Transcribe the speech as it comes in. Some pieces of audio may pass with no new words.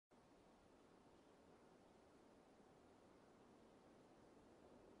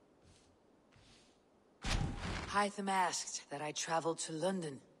Hytham asked that I travel to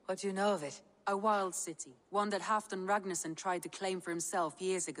London. What do you know of it? A wild city, one that Halfdan Ragnarsson tried to claim for himself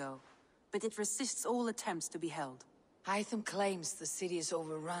years ago. But it resists all attempts to be held. Hytham claims the city is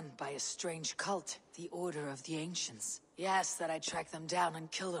overrun by a strange cult, the Order of the Ancients. He asks that I track them down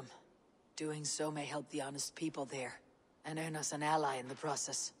and kill them. Doing so may help the honest people there, and earn us an ally in the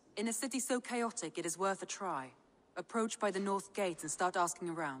process. In a city so chaotic, it is worth a try. Approach by the North Gate and start asking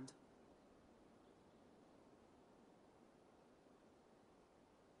around.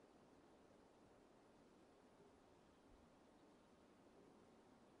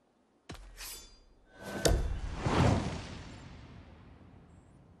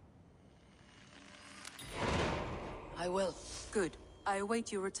 I will. Good. I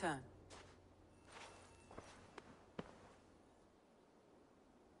await your return.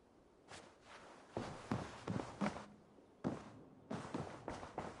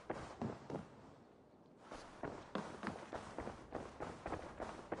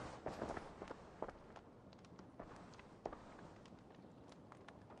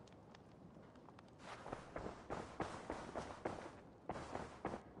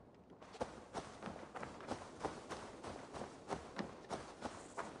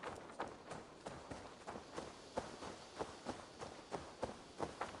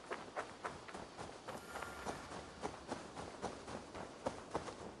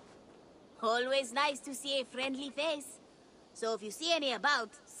 Always nice to see a friendly face. So if you see any about,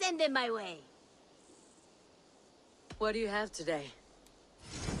 send them my way. What do you have today?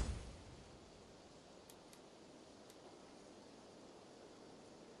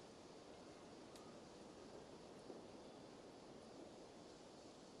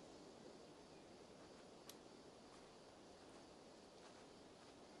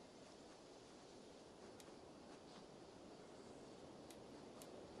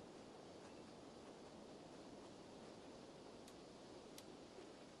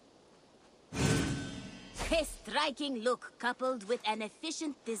 A striking look coupled with an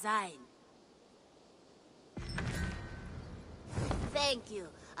efficient design. Thank you.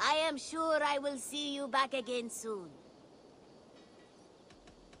 I am sure I will see you back again soon.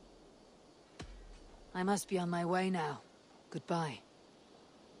 I must be on my way now. Goodbye.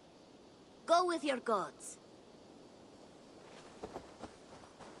 Go with your gods.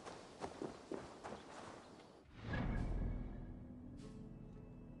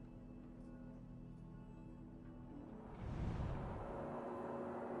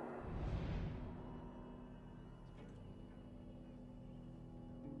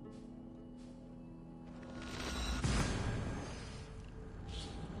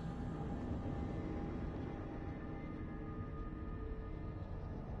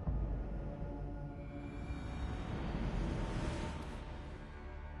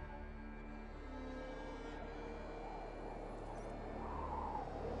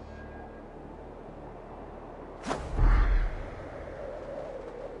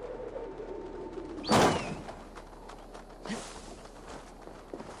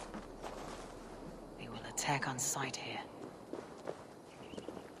 Attack on sight here.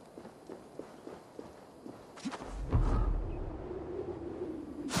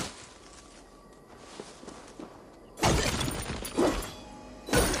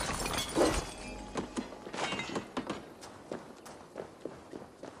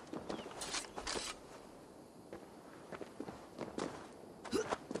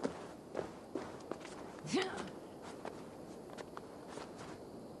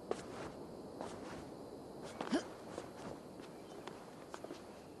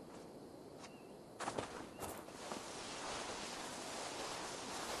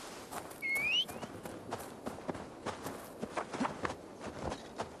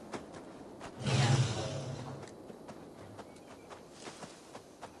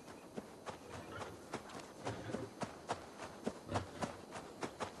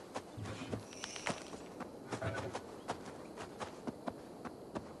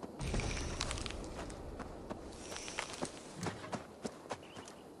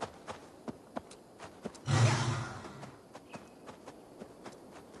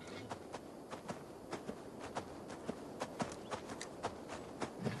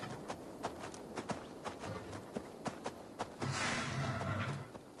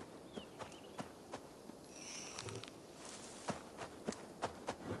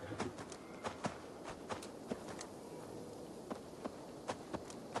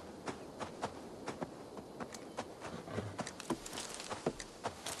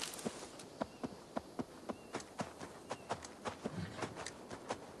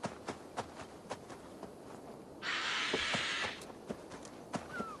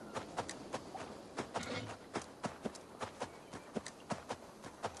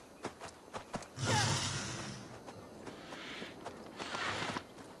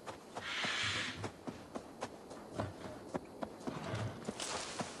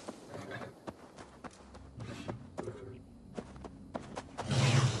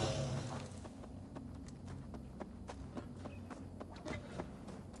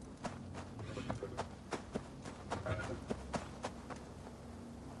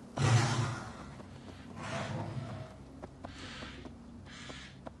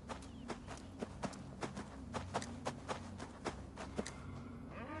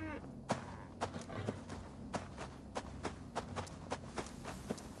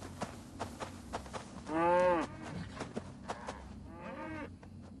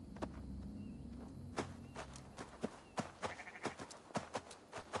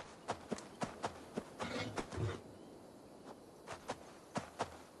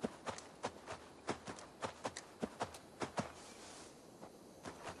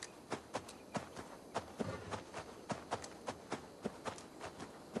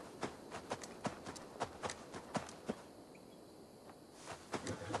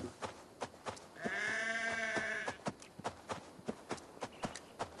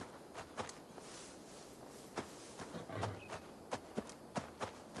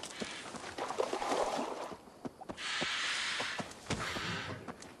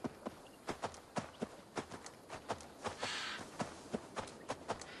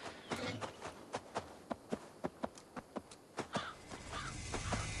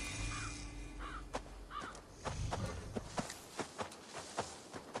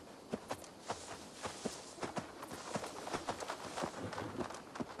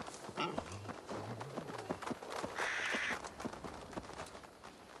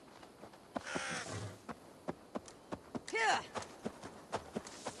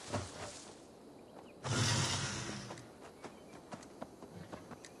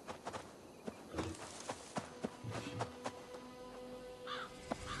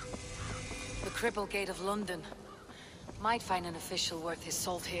 Cripple Gate of London. Might find an official worth his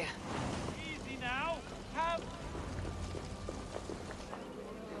salt here. Easy now. Have...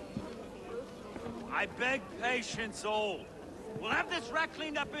 I beg patience, all. We'll have this wreck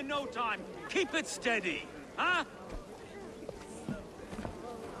cleaned up in no time. Keep it steady, huh?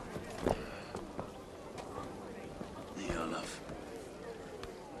 Your love.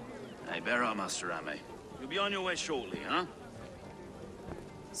 Hey, bear up, Master Ame. You'll be on your way shortly, huh?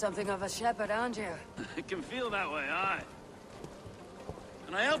 Something of a shepherd, aren't you? It can feel that way, aye.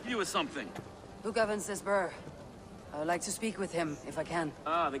 Can I help you with something? Who governs this burr? I would like to speak with him, if I can.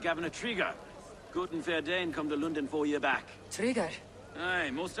 Ah, the Governor Trigger. Good and fair Dane come to London 4 year back. Trigger? Aye,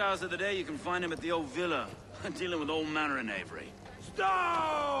 most hours of the day you can find him at the old villa, dealing with all manner of knavery.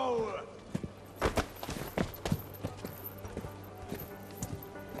 Stow!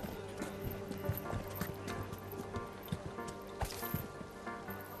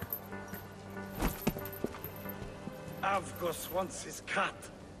 Avgus wants his cut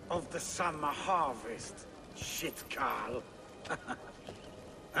of the summer harvest. Shit, Carl.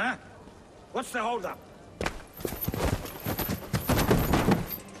 Huh? What's the holdup?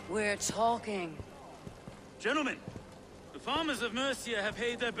 We're talking. Gentlemen, the farmers of Mercia have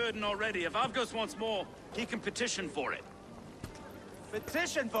paid their burden already. If Avgos wants more, he can petition for it.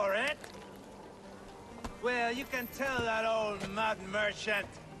 Petition for it? Well, you can tell that old mud merchant.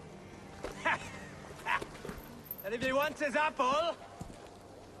 And if he wants his apple,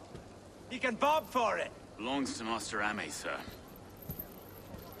 he can bob for it. Belongs to Master Ame, sir.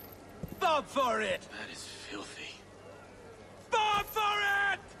 Bob for it! That is filthy. Bob for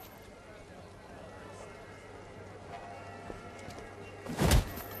it!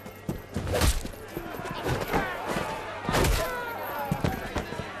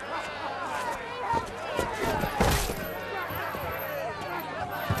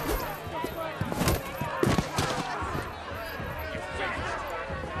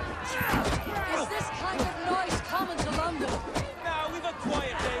 Is this kind of noise common to London? Now, we've a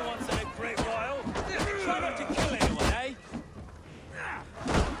quiet day once in a great while. Try not to kill anyone, eh?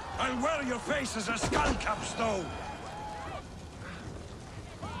 I'll wear your face as a skull capstone.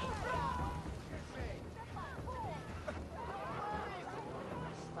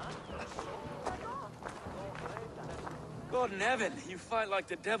 God in heaven, you fight like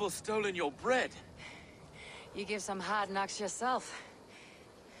the devil's stolen your bread. You give some hard knocks yourself.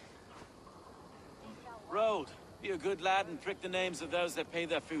 Road, be a good lad and prick the names of those that pay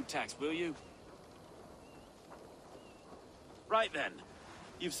their food tax, will you? Right then.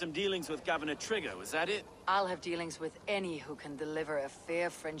 You've some dealings with Governor Trigger, was that it? I'll have dealings with any who can deliver a fair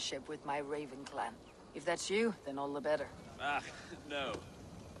friendship with my Raven clan. If that's you, then all the better. Ah, no.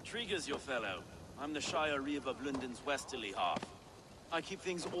 Trigger's your fellow. I'm the Shire Reeve of London's westerly half. I keep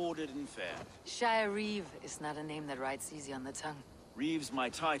things ordered and fair. Shire Reeve is not a name that rides easy on the tongue. Reeve's my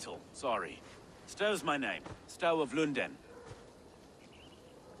title, sorry. Stow's my name. Stow of London.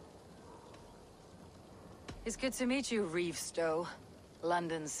 It's good to meet you, Reeve Stowe.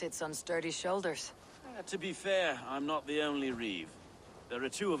 London sits on sturdy shoulders. To be fair, I'm not the only Reeve. There are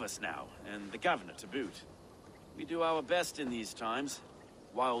two of us now, and the Governor to boot. We do our best in these times,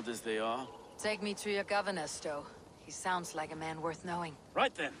 wild as they are. Take me to your governor, Stowe. He sounds like a man worth knowing.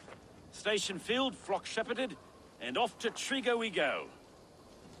 Right then. Station filled, flock shepherded, and off to Trigger we go.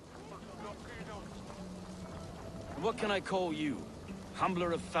 What can I call you?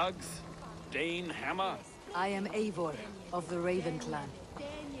 Humbler of thugs? Dane Hammer? I am Eivor, of the Raven clan.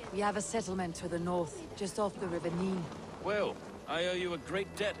 We have a settlement to the north, just off the River Nene. Well, I owe you a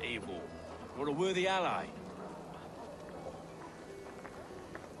great debt, Eivor. You're a worthy ally.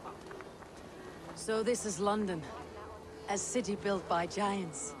 So this is London. A city built by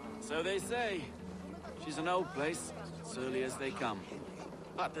giants. So they say. She's an old place, surly as they come.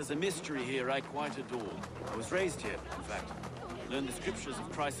 But there's a mystery here I quite adore. I was raised here, in fact. Learned the scriptures of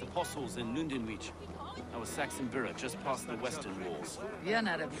Christ's apostles in Lundenwich. I was Saxon Borough, just past the western walls. You're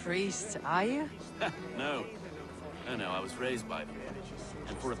not a priest, are you? No. No, I was raised by them.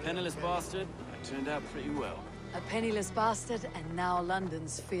 And for a penniless bastard, I turned out pretty well. A penniless bastard, and now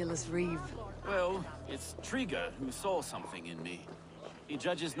London's fearless Reeve. Well, it's Trigger who saw something in me. He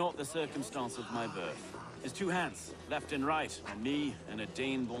judges not the circumstance of my birth. His two hands, left and right, and me and a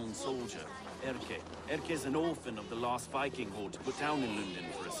Dane-born soldier, Erke. Erke's an orphan of the last Viking horde put down in London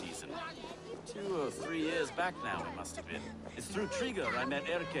for a season. 2 or 3 years back now, it must have been. It's through Trigger I met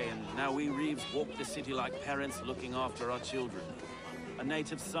Erke, and now we Reeves walk the city like parents looking after our children. A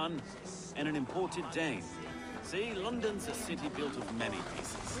native son, and an imported Dane. See, London's a city built of many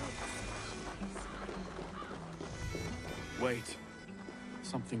pieces. Wait.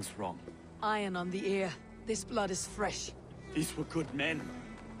 Something's wrong. Iron on the ear. This blood is fresh. These were good men.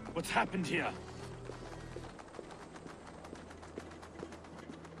 What's happened here?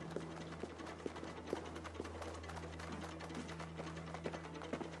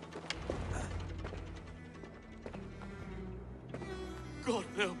 God,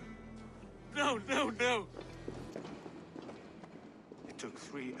 no. No, no, no! It took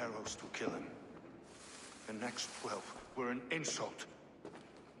 3 arrows to kill him. The next 12 were an insult.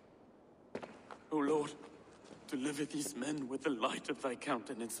 O Lord, deliver these men with the light of thy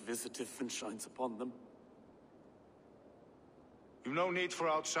countenance visiteth and shines upon them. You've no need for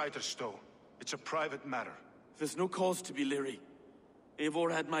outsiders, though. It's a private matter. There's no cause to be leery.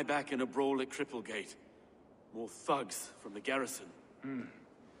 Eivor had my back in a brawl at Cripplegate. More thugs from the garrison.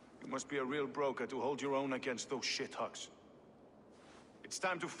 You must be a real broker to hold your own against those shithugs. It's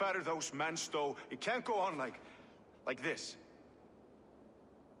time to fetter those men, Stowe. It can't go on like this.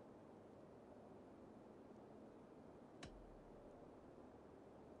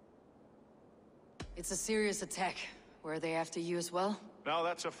 It's a serious attack. Were they after you as well? Now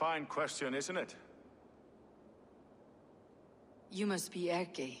that's a fine question, isn't it? You must be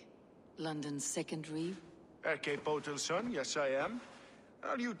Erke, London's second reeve. Erke Botel's son, yes I am.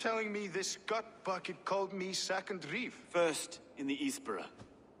 Are you telling me this gut bucket called me second reeve? First in the Eastborough,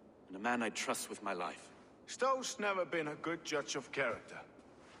 and a man I trust with my life. Stowe's never been a good judge of character.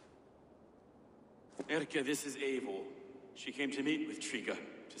 Erke, this is Eivor. She came to meet with Triga,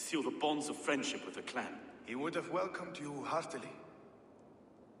 to seal the bonds of friendship with the clan. He would have welcomed you heartily.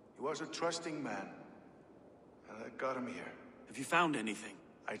 He was a trusting man, and I got him here. Have you found anything?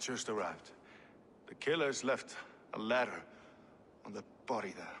 I just arrived. The killers left a ladder on the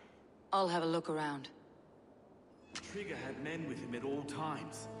body there. I'll have a look around. Triga had men with him at all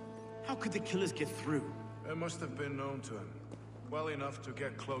times. How could the killers get through? They must have been known to him. Well enough to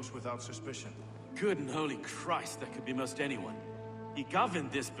get close without suspicion. Good and holy Christ, that could be most anyone. He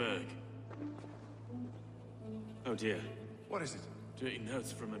governed this burg. Oh dear. What is it? Dirty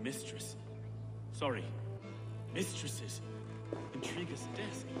notes from a mistress. Sorry. Mistresses. In Triga's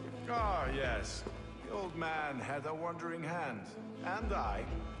desk. Ah, yes. The old man had a wandering hand. And I.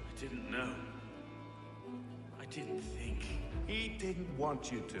 I didn't know. I didn't think. He didn't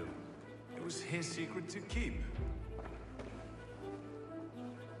want you to. It was his secret to keep.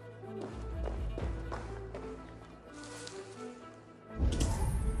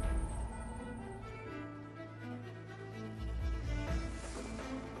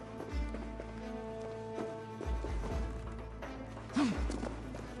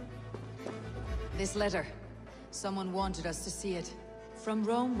 This letter. Someone wanted us to see it. From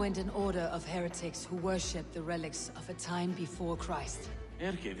Rome went an order of heretics who worshipped the relics of a time before Christ.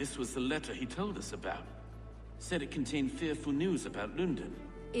 Erke, this was the letter he told us about. Said it contained fearful news about London.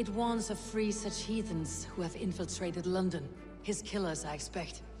 It warns of free such heathens who have infiltrated London. His killers, I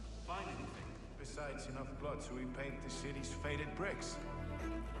expect. Find anything? Besides enough blood to repaint the city's faded bricks?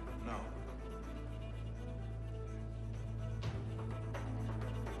 No.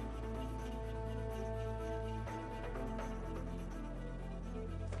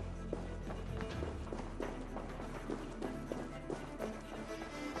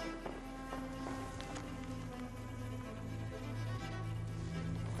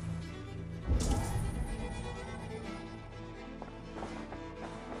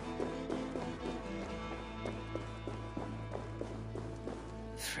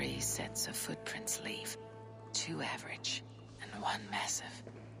 Three sets of footprints leave. 2 average, and 1 massive.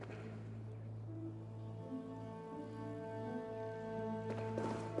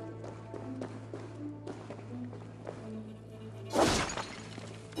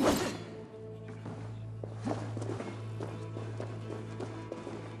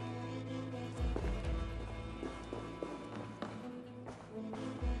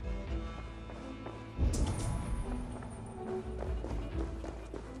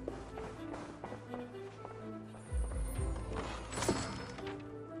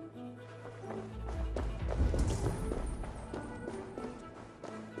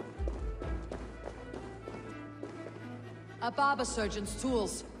 A barber surgeon's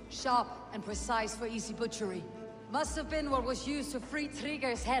tools. Sharp and precise for easy butchery. Must have been what was used to free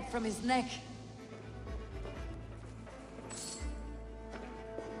Triga's head from his neck.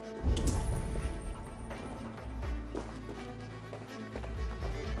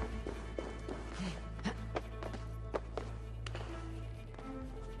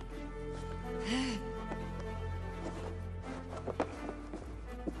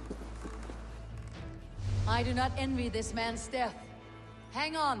 I do not envy this man's death.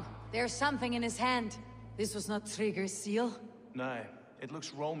 Hang on, there's something in his hand. This was not Trigger's seal? Nej, It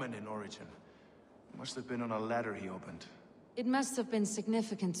looks Roman in origin. Must have been on a ladder he opened. It must have been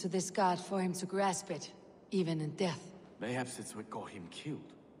significant to this god for him to grasp it, even in death. Perhaps it's what got him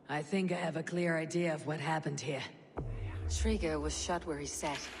killed. I think I have a clear idea of what happened here. Trigger was shot where he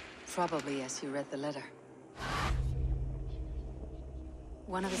sat, probably as he read the letter.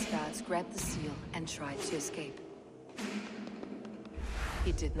 One of his guards grabbed the seal and tried to escape.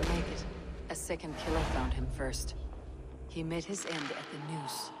 He didn't make it. A second killer found him first. He met his end at the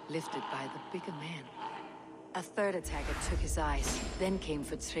noose, lifted by the bigger man. A third attacker took his eyes, then came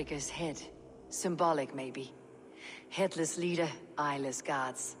for Trigger's head. Symbolic, maybe. Headless leader, eyeless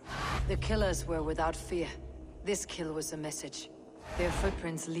guards. The killers were without fear. This kill was a message. Their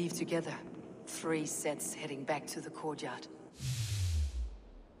footprints leave together. 3 sets heading back to the courtyard.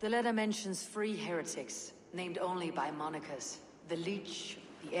 The letter mentions 3 heretics, named only by monikers. The Leech,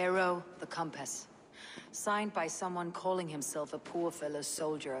 the Arrow, the Compass. Signed by someone calling himself a poor fellow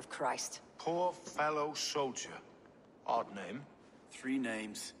soldier of Christ. Poor fellow soldier. Odd name. 3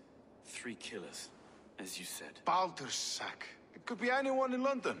 names, 3 killers, as you said. Baldersack. It could be anyone in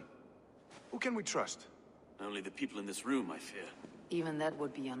London. Who can we trust? Only the people in this room, I fear. Even that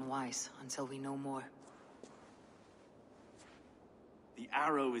would be unwise, until we know more. The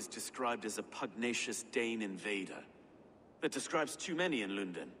Arrow is described as a pugnacious Dane invader. That describes too many in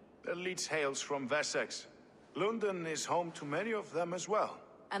London. The Leech hails from Wessex. London is home to many of them as well.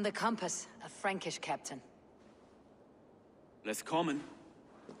 And the Compass, a Frankish captain. Less common,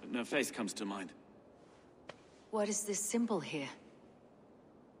 but no face comes to mind. What is this symbol here?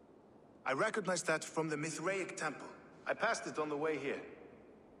 I recognize that from the Mithraic temple. I passed it on the way here.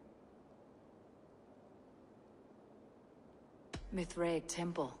 Mithraic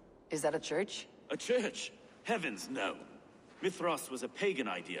temple. Is that a church? A church? Heavens, no. Mithras was a pagan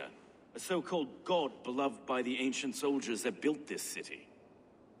idea. A so-called god beloved by the ancient soldiers that built this city.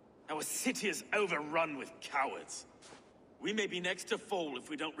 Our city is overrun with cowards. We may be next to fall if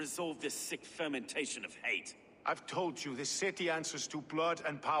we don't resolve this sick fermentation of hate. I've told you, this city answers to blood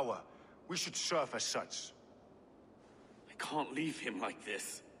and power. We should serve as such. I can't leave him like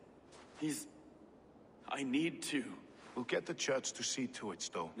this. I need to. We'll get the church to see to it,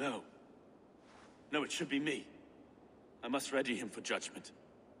 Stowe. No. No, it should be me. I must ready him for judgment.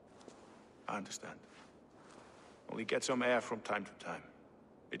 I understand. Only get some air from time to time.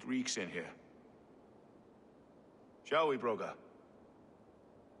 It reeks in here. Shall we, Broga?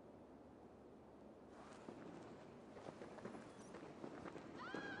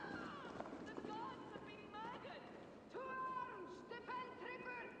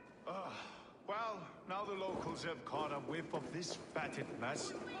 Well, now the locals have caught a whiff of this fatted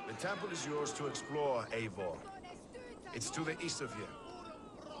mess. The temple is yours to explore, Eivor. It's to the east of here.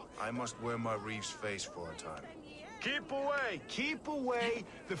 I must wear my Reeve's face for a time. Keep away! Keep away!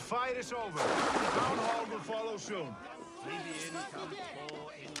 The fight is over. The town hall will follow soon.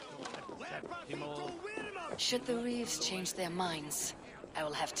 Should the Reeves change their minds, I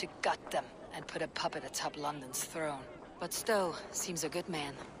will have to gut them and put a puppet atop London's throne. But Stowe seems a good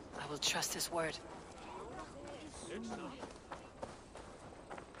man. I will trust his word.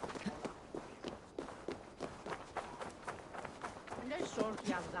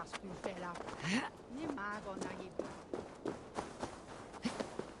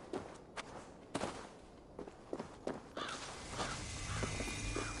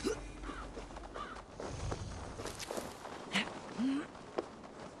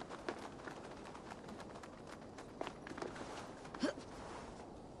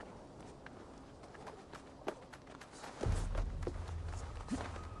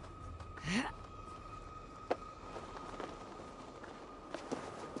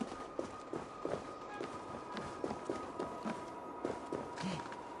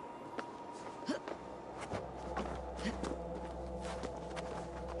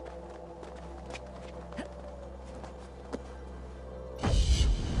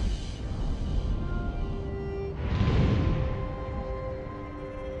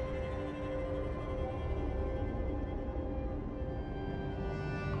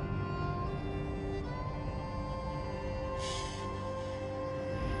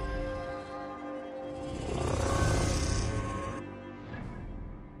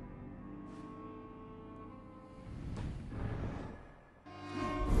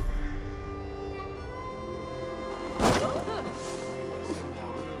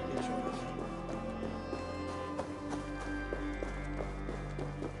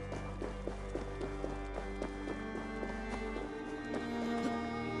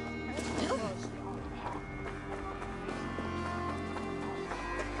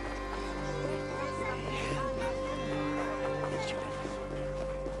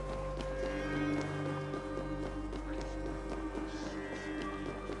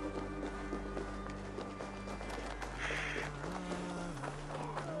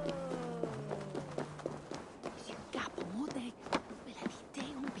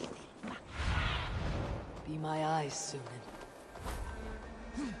 my eyes, Sunan.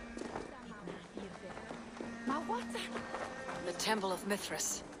 The Temple of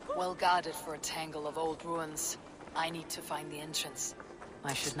Mithras. Well guarded for a tangle of old ruins. I need to find the entrance.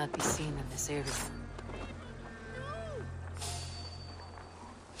 I should not be seen in this area.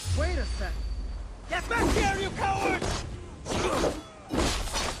 Wait a sec! Get back here, you cowards!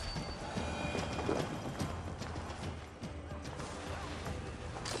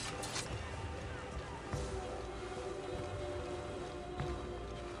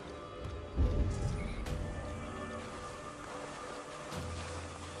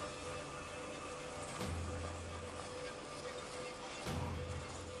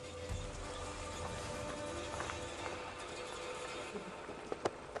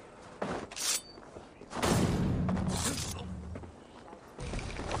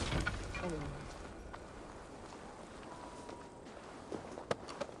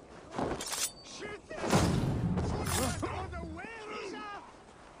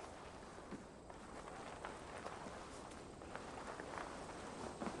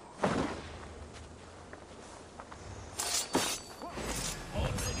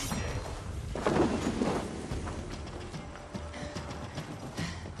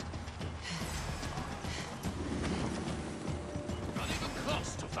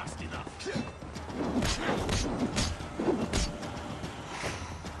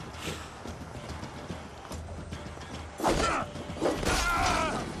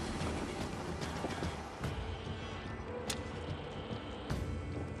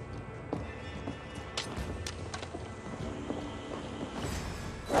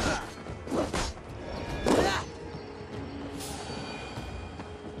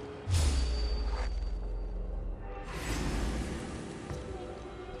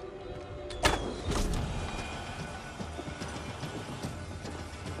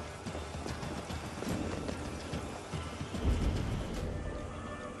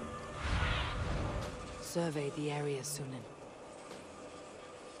 Survey the area, Sunan.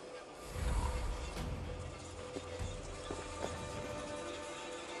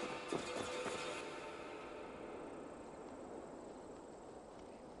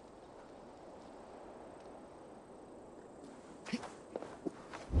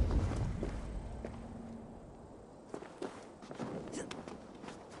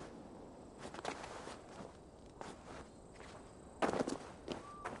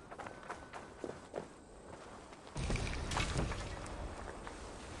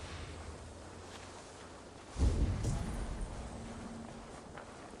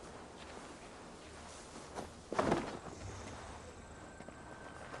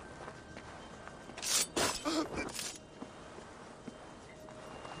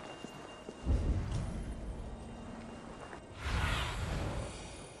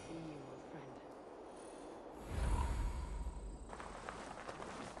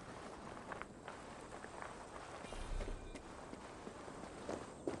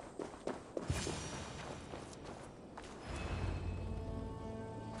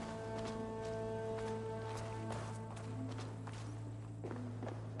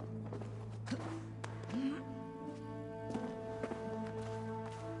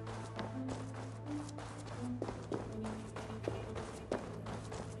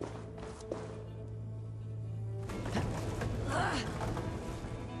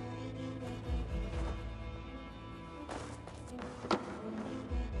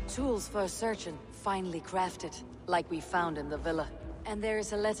 Tools for searching, finely crafted, like we found in the villa. And there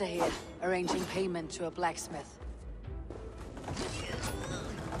is a letter here, arranging payment to a blacksmith.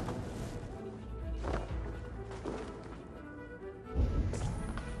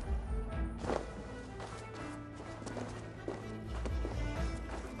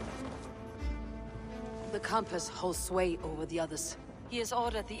 The compass holds sway over the others. He has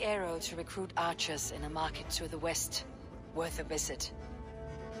ordered the arrow to recruit archers in a market to the west. Worth a visit.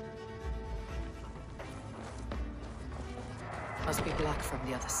 Must be blocked from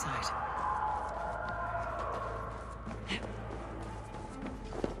the other side.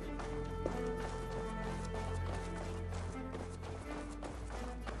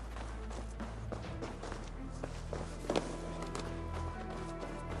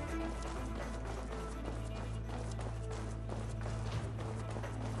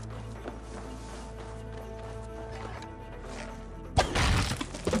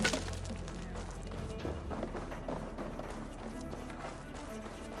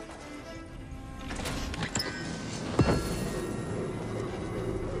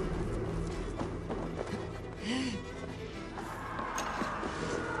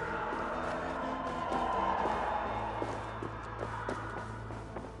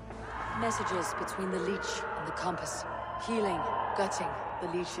 Messages between the Leech the compass. Healing, gutting. The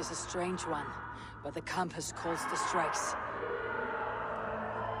leech is a strange one, but the compass calls the strikes.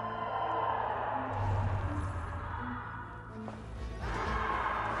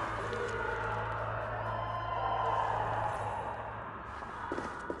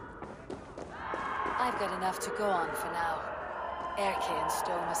 I've got enough to go on for now. Erke and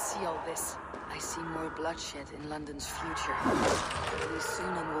Stowe must see all this. I see more bloodshed in London's future. It'll be soon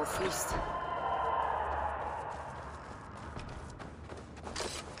and we'll feast.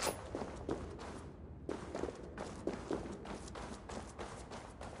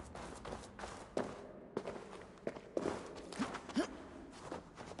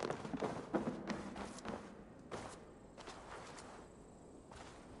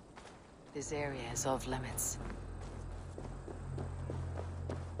 This area is off limits.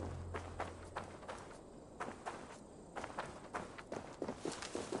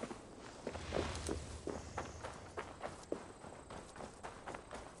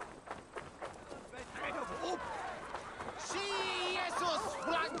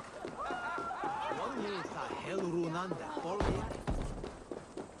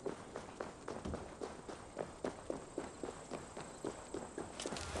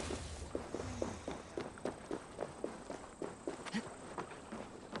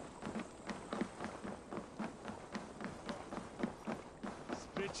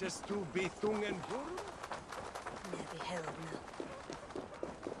 Just to be thungen burn? Never held no.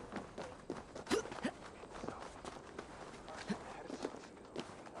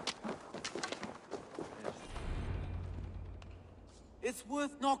 It's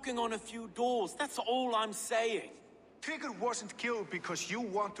worth knocking on a few doors, that's all I'm saying. Trigger wasn't killed because you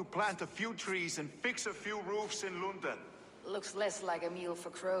want to plant a few trees and fix a few roofs in London. Looks less like a meal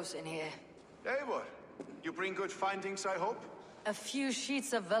for crows in here. Eivor, you bring good findings, I hope? A few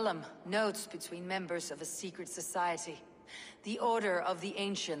sheets of vellum, notes between members of a secret society. The Order of the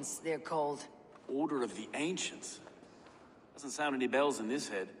Ancients, they're called. Order of the Ancients? Doesn't sound any bells in this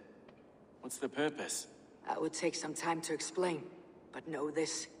head. What's the purpose? That would take some time to explain, but know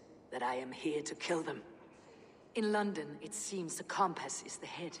this, that I am here to kill them. In London, it seems the compass is the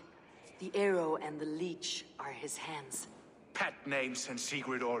head. The arrow and the leech are his hands. Pet names and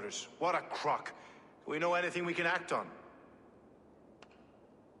secret orders. What a crock. Do we know anything we can act on?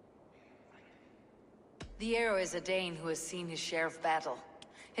 The arrow is a Dane who has seen his share of battle.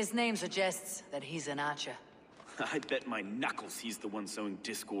 His name suggests that he's an archer. I bet my knuckles he's the one sowing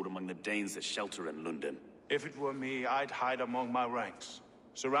discord among the Danes that shelter in London. If it were me, I'd hide among my ranks,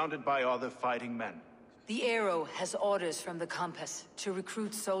 surrounded by other fighting men. The arrow has orders from the compass to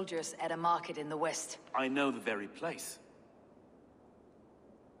recruit soldiers at a market in the west. I know the very place.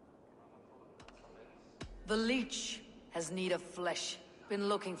 The leech has need of flesh. Been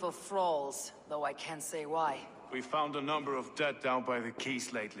looking for thralls, though I can't say why. We found a number of dead down by the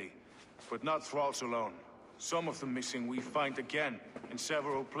quays lately, but not thralls alone. Some of the missing we find again in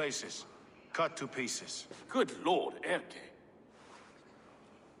several places, cut to pieces. Good lord, Erke.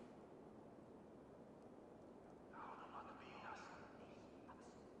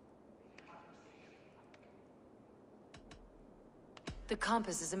 The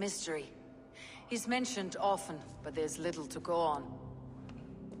compass is a mystery. He's mentioned often, but there's little to go on.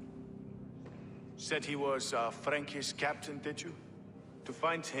 Said he was a Frankish captain, did you? To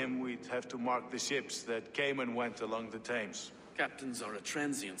find him, we'd have to mark the ships that came and went along the Thames. Captains are a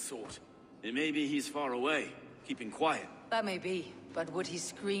transient sort. It may be he's far away, keeping quiet. That may be, but would he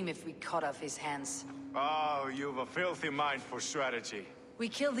scream if we cut off his hands? Oh, you've a filthy mind for strategy. We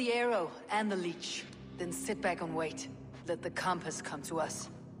kill the arrow and the leech, then sit back and wait. Let the compass come to us.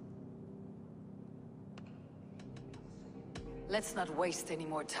 Let's not waste any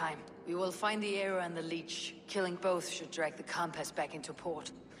more time. We will find the arrow and the leech. Killing both should drag the compass back into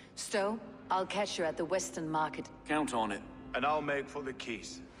port. Stowe, I'll catch you at the Western Market. Count on it. And I'll make for the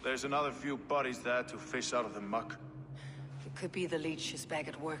quays. There's another few bodies there to fish out of the muck. It could be the leech is back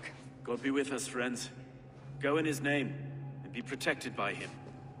at work. God be with us, friends. Go in his name, and be protected by him.